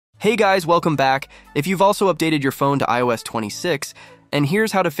Hey guys, welcome back. If you've also updated your phone to iOS 26, and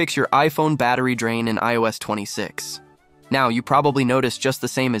here's how to fix your iPhone battery drain in iOS 26. Now, you probably noticed just the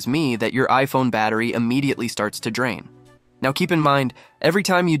same as me that your iPhone battery immediately starts to drain. Now keep in mind, every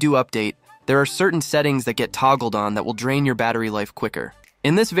time you do update, there are certain settings that get toggled on that will drain your battery life quicker.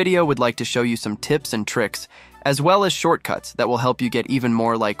 In this video, we'd like to show you some tips and tricks, as well as shortcuts that will help you get even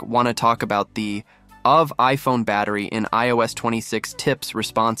more want to talk about the of iPhone battery in iOS 26 tips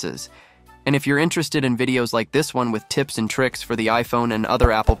responses. And if you're interested in videos like this one with tips and tricks for the iPhone and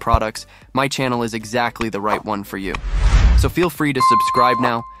other Apple products, my channel is exactly the right one for you. So feel free to subscribe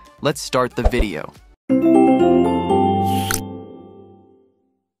now. Let's start the video.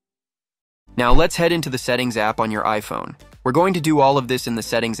 Now let's head into the Settings app on your iPhone. We're going to do all of this in the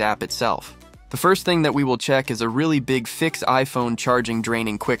Settings app itself. The first thing that we will check is a really big fix iPhone charging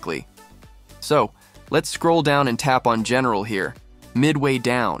draining quickly. So, let's scroll down and tap on General here, midway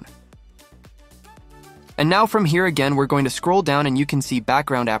down. And now from here again, we're going to scroll down and you can see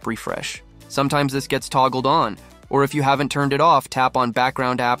Background App Refresh. Sometimes this gets toggled on, or if you haven't turned it off, tap on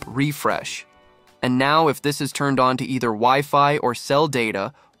Background App Refresh. And now if this is turned on to either Wi-Fi or cell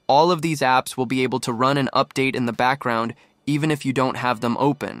data, all of these apps will be able to run an update in the background even if you don't have them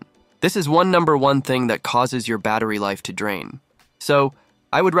open. This is number one thing that causes your battery life to drain. So,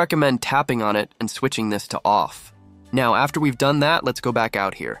 I would recommend tapping on it and switching this to off. Now, after we've done that, let's go back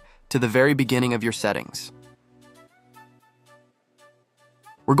out here to the very beginning of your settings.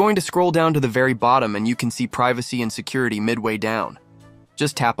 We're going to scroll down to the very bottom and you can see Privacy and Security midway down.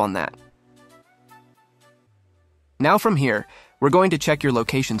 Just tap on that. Now from here, we're going to check your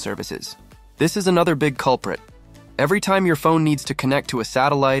location services. This is another big culprit. Every time your phone needs to connect to a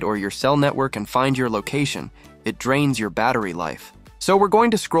satellite or your cell network and find your location, it drains your battery life. So we're going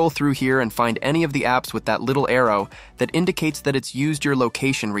to scroll through here and find any of the apps with that little arrow that indicates that it's used your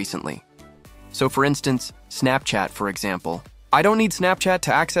location recently. So for instance, Snapchat, for example. I don't need Snapchat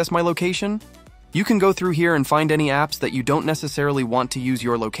to access my location. You can go through here and find any apps that you don't necessarily want to use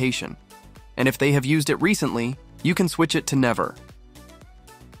your location. And if they have used it recently, you can switch it to never.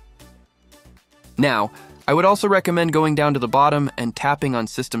 Now, I would also recommend going down to the bottom and tapping on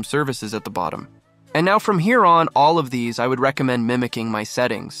System Services at the bottom. And now from here on, all of these, I would recommend mimicking my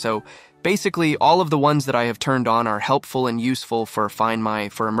settings. So basically, all of the ones that I have turned on are helpful and useful for Find My,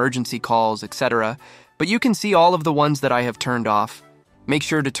 for emergency calls, etc. But you can see all of the ones that I have turned off. Make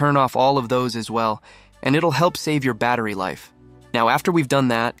sure to turn off all of those as well, and it'll help save your battery life. Now, after we've done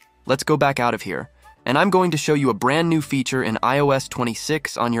that, let's go back out of here. And I'm going to show you a brand new feature in iOS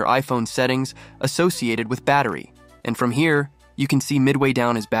 26 on your iPhone settings associated with battery. And from here, you can see midway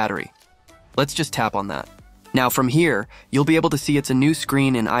down is battery. Let's just tap on that. Now from here, you'll be able to see it's a new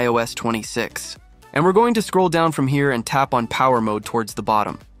screen in iOS 26. And we're going to scroll down from here and tap on Power Mode towards the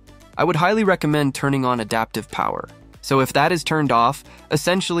bottom. I would highly recommend turning on Adaptive Power. So if that is turned off,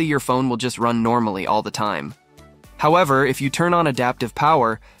 essentially your phone will just run normally all the time. However, if you turn on Adaptive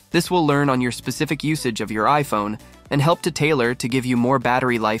Power, this will learn on your specific usage of your iPhone and help to tailor to give you more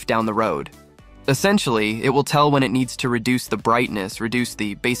battery life down the road. Essentially, it will tell when it needs to reduce the brightness, reduce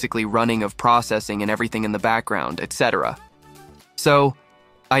the basically running of processing and everything in the background, etc. So,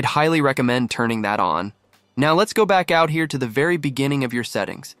 I'd highly recommend turning that on. Now let's go back out here to the very beginning of your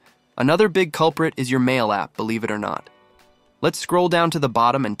settings. Another big culprit is your Mail app, believe it or not. Let's scroll down to the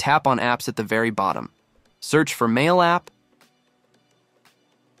bottom and tap on apps at the very bottom. Search for Mail app.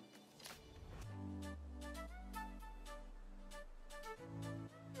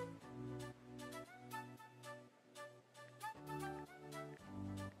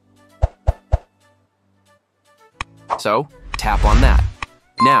 So, tap on that.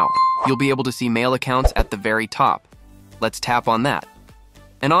 Now, you'll be able to see mail accounts at the very top. Let's tap on that.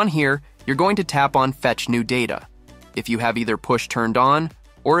 And on here, you're going to tap on Fetch New Data. If you have either Push turned on,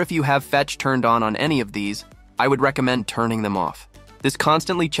 or if you have Fetch turned on any of these, I would recommend turning them off. This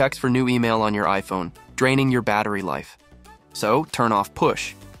constantly checks for new email on your iPhone, draining your battery life. So, turn off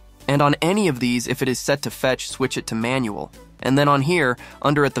Push. And on any of these, if it is set to Fetch, switch it to Manual. And then on here,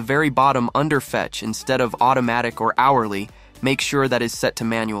 under at the very bottom under Fetch, instead of Automatic or Hourly, make sure that is set to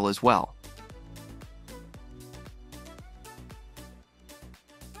Manual as well.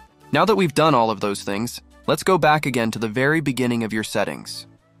 Now that we've done all of those things, let's go back again to the very beginning of your settings.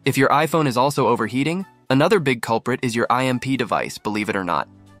 If your iPhone is also overheating, another big culprit is your IMP device, believe it or not.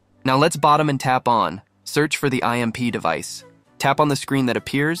 Now let's bottom and tap on, search for the IMP device. Tap on the screen that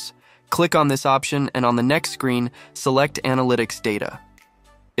appears, click on this option, and on the next screen, select Analytics Data.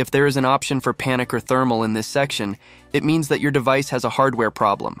 If there is an option for panic or thermal in this section, it means that your device has a hardware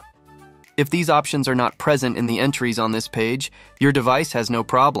problem. If these options are not present in the entries on this page, your device has no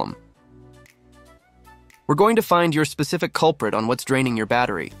problem. We're going to find your specific culprit on what's draining your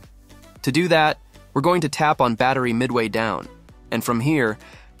battery. To do that, we're going to tap on battery midway down. And from here,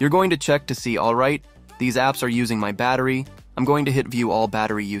 you're going to check to see, all right, these apps are using my battery. I'm going to hit view all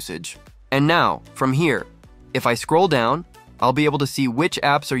battery usage. And now, from here, if I scroll down, I'll be able to see which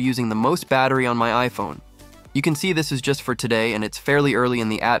apps are using the most battery on my iPhone. You can see this is just for today and it's fairly early in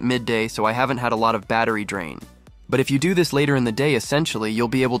the app midday, so I haven't had a lot of battery drain. But if you do this later in the day, essentially, you'll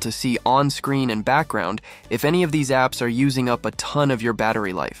be able to see on screen and background if any of these apps are using up a ton of your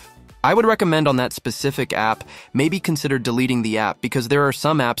battery life. I would recommend on that specific app, maybe consider deleting the app because there are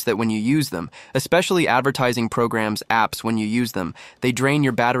some apps that when you use them, especially advertising programs apps when you use them, they drain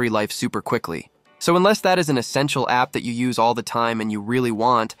your battery life super quickly. So unless that is an essential app that you use all the time and you really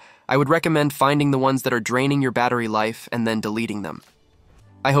want, I would recommend finding the ones that are draining your battery life and then deleting them.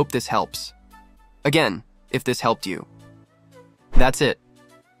 I hope this helps. Again, if this helped you. That's it.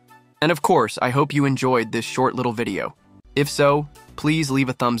 And of course, I hope you enjoyed this short little video. If so, please leave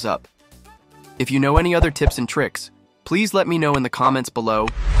a thumbs up. If you know any other tips and tricks, please let me know in the comments below,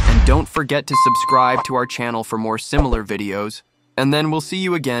 and don't forget to subscribe to our channel for more similar videos, and then we'll see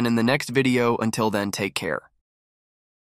you again in the next video. Until then, take care.